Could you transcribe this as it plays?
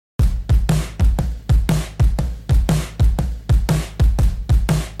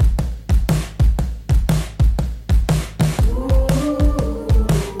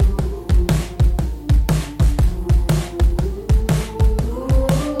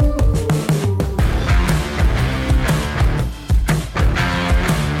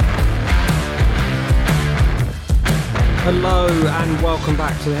and welcome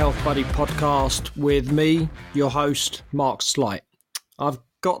back to the Health Buddy podcast with me, your host, Mark Slight. I've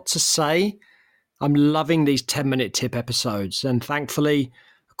got to say, I'm loving these 10-minute tip episodes, and thankfully,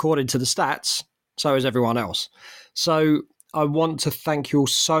 according to the stats, so is everyone else. So I want to thank you all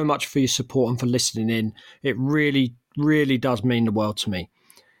so much for your support and for listening in. It really, really does mean the world to me.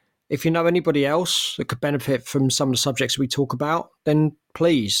 If you know anybody else that could benefit from some of the subjects we talk about, then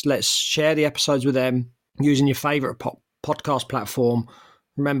please let's share the episodes with them using your favorite podcast platform.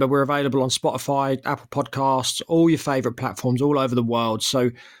 Remember, we're available on Spotify, Apple Podcasts, all your favorite platforms all over the world. So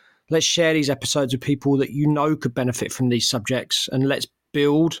let's share these episodes with people that you know could benefit from these subjects, and let's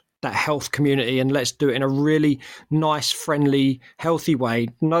build that health community, and let's do it in a really nice, friendly, healthy way.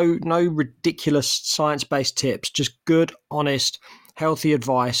 No ridiculous science-based tips, just good, honest, healthy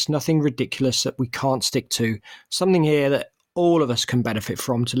advice, nothing ridiculous that we can't stick to. Something here that all of us can benefit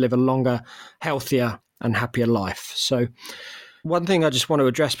from to live a longer, healthier and happier life. So one thing I just want to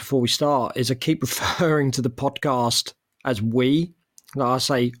address before we start is I keep referring to the podcast as we. Like I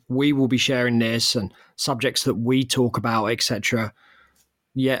say, we will be sharing this and subjects that we talk about, etc.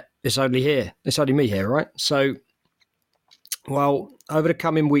 Yet it's only here. It's only me here, right? So, well, over the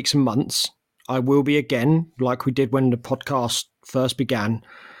coming weeks and months, I will be again, like we did when the podcast first began,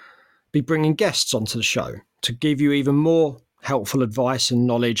 be bringing guests onto the show to give you even more helpful advice and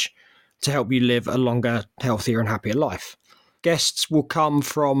knowledge to help you live a longer, healthier and happier life. Guests will come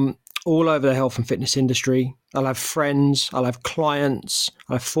from all over the health and fitness industry. I'll have friends, I'll have clients,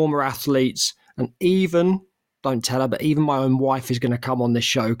 I'll have former athletes, and even, don't tell her, but even my own wife is going to come on this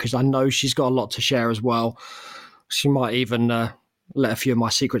show because I know she's got a lot to share as well. She might even let a few of my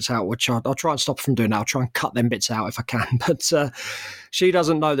secrets out, which I'll try and stop her from doing that. I'll try and cut them bits out if I can. But she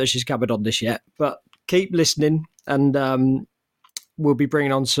doesn't know that she's coming on this yet. But keep listening, and we'll be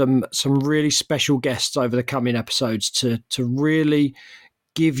bringing on some really special guests over the coming episodes to really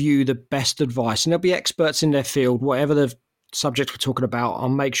give you the best advice. And they'll be experts in their field, whatever the subject we're talking about. I'll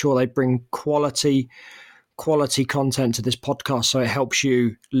make sure they bring quality content to this podcast so it helps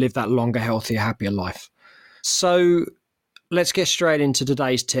you live that longer, healthier, happier life. So let's get straight into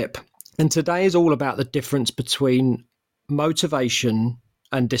today's tip. And today is all about the difference between motivation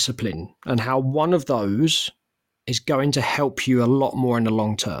and discipline, and how one of those is going to help you a lot more in the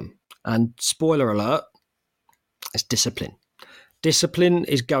long term. And spoiler alert, it's discipline. Discipline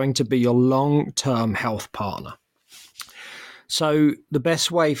is going to be your long-term health partner. So the best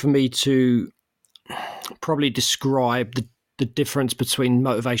way for me to probably describe the difference between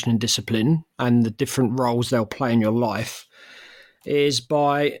motivation and discipline and the different roles they'll play in your life is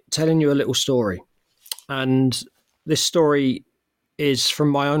by telling you a little story. And this story is from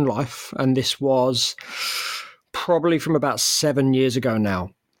my own life, and this was probably from about 7 years ago now.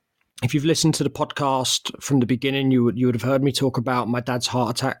 If you've listened to the podcast from the beginning, you would have heard me talk about my dad's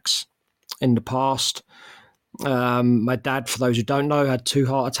heart attacks in the past. My dad, for those who don't know, had 2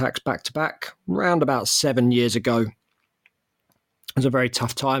 heart attacks back to back around about 7 years ago. It was a very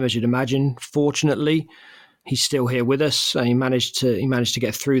tough time, as you'd imagine. Fortunately, he's still here with us, and he managed to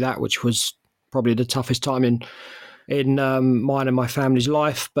get through that, which was probably the toughest time in mine and my family's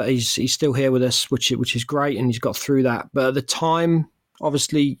life. But he's still here with us, which is great, and he's got through that. But at the time,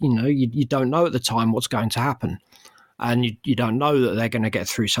 obviously, you don't know at the time what's going to happen, and you don't know that they're going to get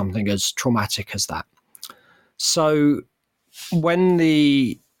through something as traumatic as that. So when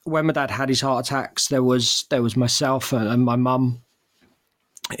my dad had his heart attacks, there was myself and my mum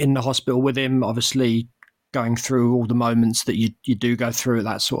in the hospital with him, obviously going through all the moments that you do go through at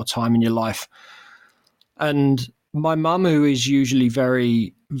that sort of time in your life. And my mum, who is usually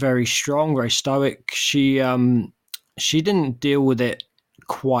very, very strong, very stoic, she didn't deal with it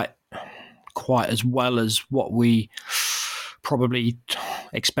quite as well as what we probably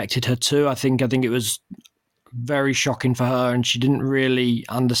expected her to. I think it was very shocking for her, and she didn't really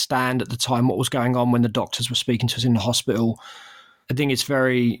understand at the time what was going on when the doctors were speaking to us in the hospital. I think it's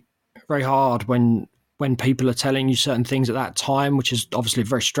very, very hard when people are telling you certain things at that time, which is obviously a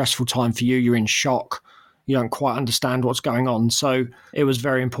very stressful time for you. You're in shock. You don't quite understand what's going on. So it was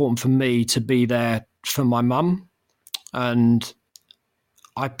very important for me to be there for my mum. And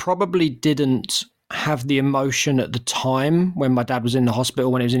I probably didn't have the emotion at the time when my dad was in the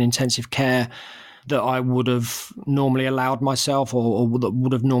hospital, when he was in intensive care, that I would have normally allowed myself or that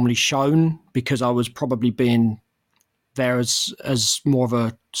would have normally shown, because I was probably being there as more of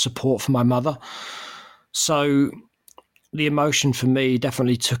a support for my mother. So the emotion for me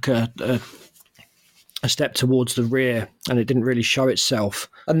definitely took a step towards the rear, and it didn't really show itself.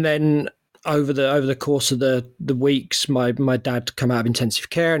 And then over the course of the weeks, my dad came out of intensive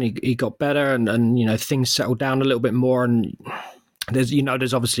care, and he got better, and things settled down a little bit more, and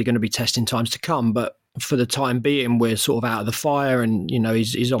there's obviously going to be testing times to come, but for the time being, we're sort of out of the fire, and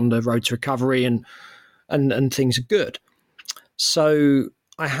he's on the road to recovery, and things are good. So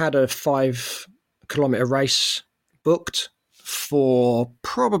I had a 5-kilometer race booked for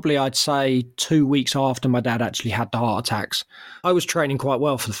probably, I'd say, 2 weeks after my dad actually had the heart attacks. I was training quite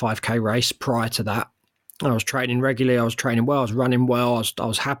well for the 5K race prior to that. I was training regularly. I was training well. I was running well. I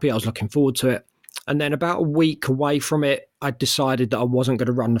was happy. I was looking forward to it. And then about a week away from it, I decided that I wasn't going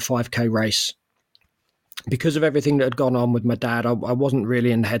to run the 5K race. Because of everything that had gone on with my dad, I wasn't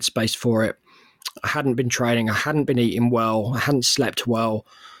really in the headspace for it. I hadn't been training. I hadn't been eating well. I hadn't slept well.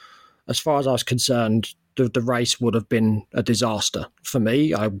 As far as I was concerned, the race would have been a disaster for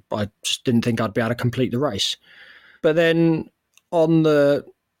me. I just didn't think I'd be able to complete the race. But then on the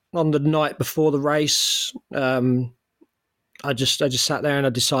night before the race, I just sat there and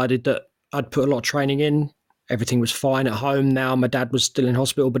I decided that I'd put a lot of training in. Everything was fine at home now. My dad was still in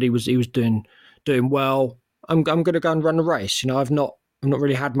hospital, but he was doing well. I'm going to go and run the race. I've not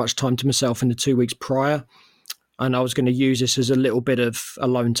really had much time to myself in the 2 weeks prior. And I was going to use this as a little bit of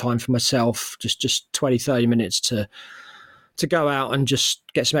alone time for myself, just 20, 30 minutes to go out and just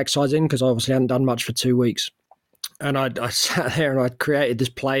get some exercise in, because I obviously hadn't done much for 2 weeks. And I sat there and I created this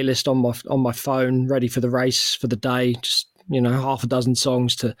playlist on my phone, ready for the race for the day, just, half a dozen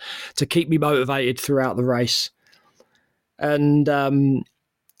songs to keep me motivated throughout the race. And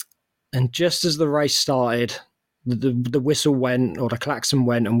just as the race started, the whistle went, or the klaxon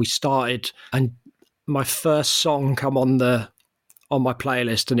went, and we started, and my first song come on my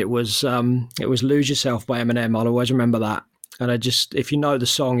playlist, and it was Lose Yourself by Eminem. I'll always remember that. And if you know the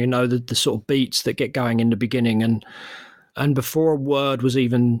song, the sort of beats that get going in the beginning, and before a word was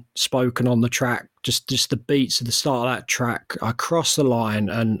even spoken on the track, just the beats at the start of that track, I crossed the line,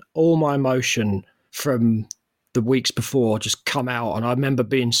 and all my emotion from the weeks before just come out. And I remember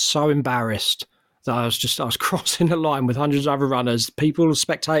being so embarrassed that I was crossing the line with hundreds of other runners.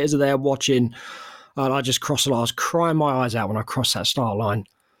 Spectators are there watching. And I just crossed the line. I was crying my eyes out when I crossed that start line.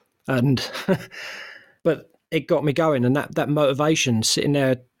 And but it got me going. And that motivation, sitting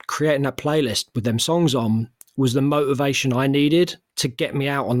there creating that playlist with them songs on, was the motivation I needed to get me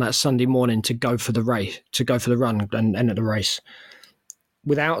out on that Sunday morning to go for the race, to go for the run and enter the race.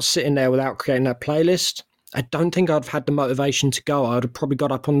 Without sitting there, without creating that playlist, I don't think I'd have had the motivation to go. I'd have probably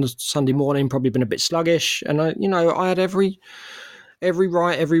got up on the Sunday morning, probably been a bit sluggish. And I had every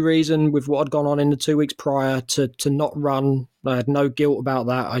reason with what had gone on in the 2 weeks prior to not run. I had no guilt about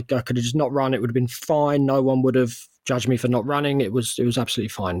that. I could have just not run. It would have been fine. No one would have judged me for not running. It was absolutely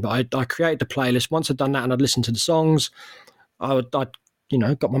fine. But I created the playlist. Once I'd done that and I'd listened to the songs, I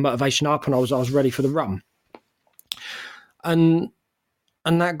got my motivation up, and I was ready for the run. And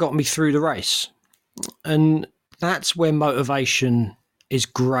that got me through the race. And that's where motivation is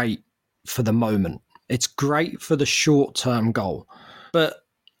great for the moment. It's great for the short-term goal. But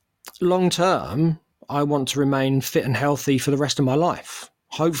long term, I want to remain fit and healthy for the rest of my life.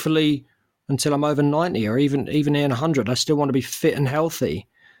 Hopefully until I'm over 90, or even in 100, I still want to be fit and healthy.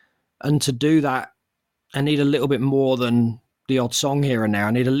 And to do that, I need a little bit more than the odd song here and there.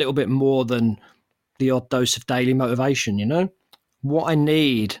 I need a little bit more than the odd dose of daily motivation, What I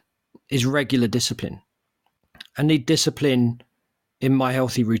need is regular discipline. I need discipline in my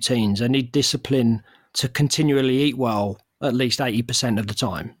healthy routines. I need discipline to continually eat well at least 80% of the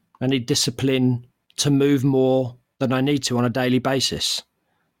time. I need discipline to move more than I need to on a daily basis.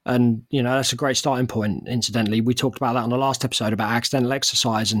 And, that's a great starting point, incidentally. We talked about that on the last episode about accidental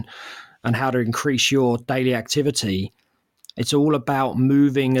exercise and how to increase your daily activity. It's all about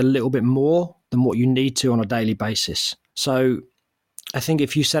moving a little bit more than what you need to on a daily basis. So I think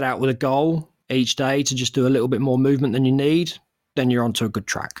if you set out with a goal each day to just do a little bit more movement than you need, then you're onto a good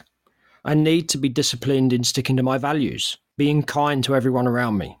track. I need to be disciplined in sticking to my values, being kind to everyone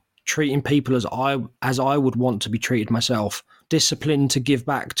around me, treating people as I would want to be treated myself, disciplined to give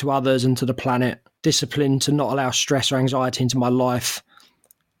back to others and to the planet, disciplined to not allow stress or anxiety into my life,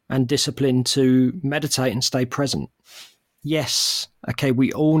 and disciplined to meditate and stay present. Yes, okay,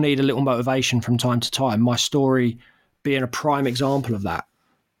 we all need a little motivation from time to time. My story being a prime example of that.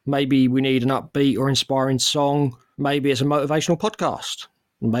 Maybe we need an upbeat or inspiring song. Maybe it's a motivational podcast.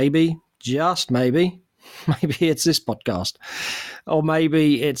 Maybe, just maybe it's this podcast. Or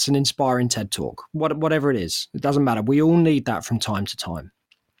maybe it's an inspiring TED Talk. Whatever it is, it doesn't matter. We all need that from time to time.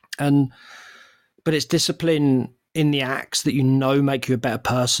 But it's discipline in the acts that make you a better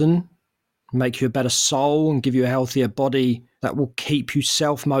person, make you a better soul, and give you a healthier body that will keep you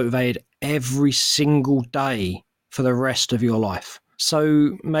self-motivated every single day for the rest of your life.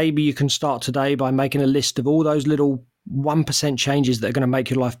 So maybe you can start today by making a list of all those little 1% changes that are going to make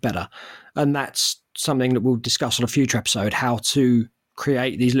your life better. And that's something that we'll discuss on a future episode, how to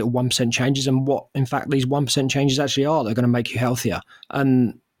create these little 1% changes and what, in fact, these 1% changes actually are. They're going to make you healthier.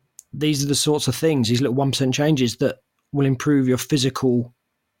 And these are the sorts of things, these little 1% changes that will improve your physical,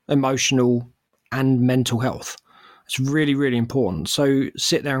 emotional, and mental health. It's really, really important. So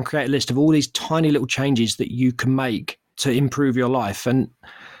sit there and create a list of all these tiny little changes that you can make to improve your life. And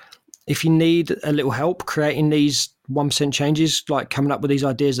if you need a little help creating these 1% changes, like coming up with these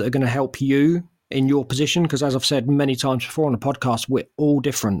ideas that are going to help you in your position, because as I've said many times before on the podcast, we're all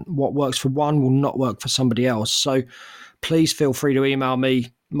different. What works for one will not work for somebody else. So please feel free to email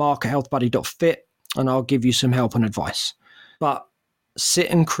me, mark@healthbuddy.fit, and I'll give you some help and advice. But sit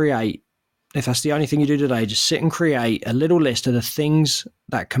and create. If that's the only thing you do today, just sit and create a little list of the things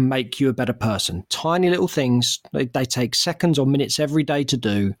that can make you a better person. Tiny little things. They take seconds or minutes every day to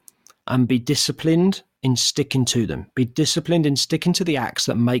do, and be disciplined in sticking to them. Be disciplined in sticking to the acts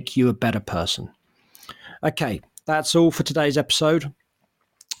that make you a better person. Okay, that's all for today's episode,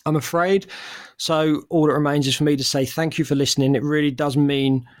 I'm afraid. So all that remains is for me to say thank you for listening. It really does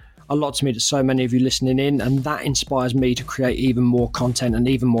mean a lot to me that so many of you listening in, and that inspires me to create even more content and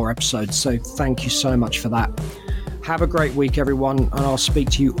even more episodes. So thank you so much for that. Have a great week, everyone, and I'll speak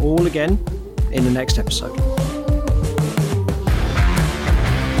to you all again in the next episode.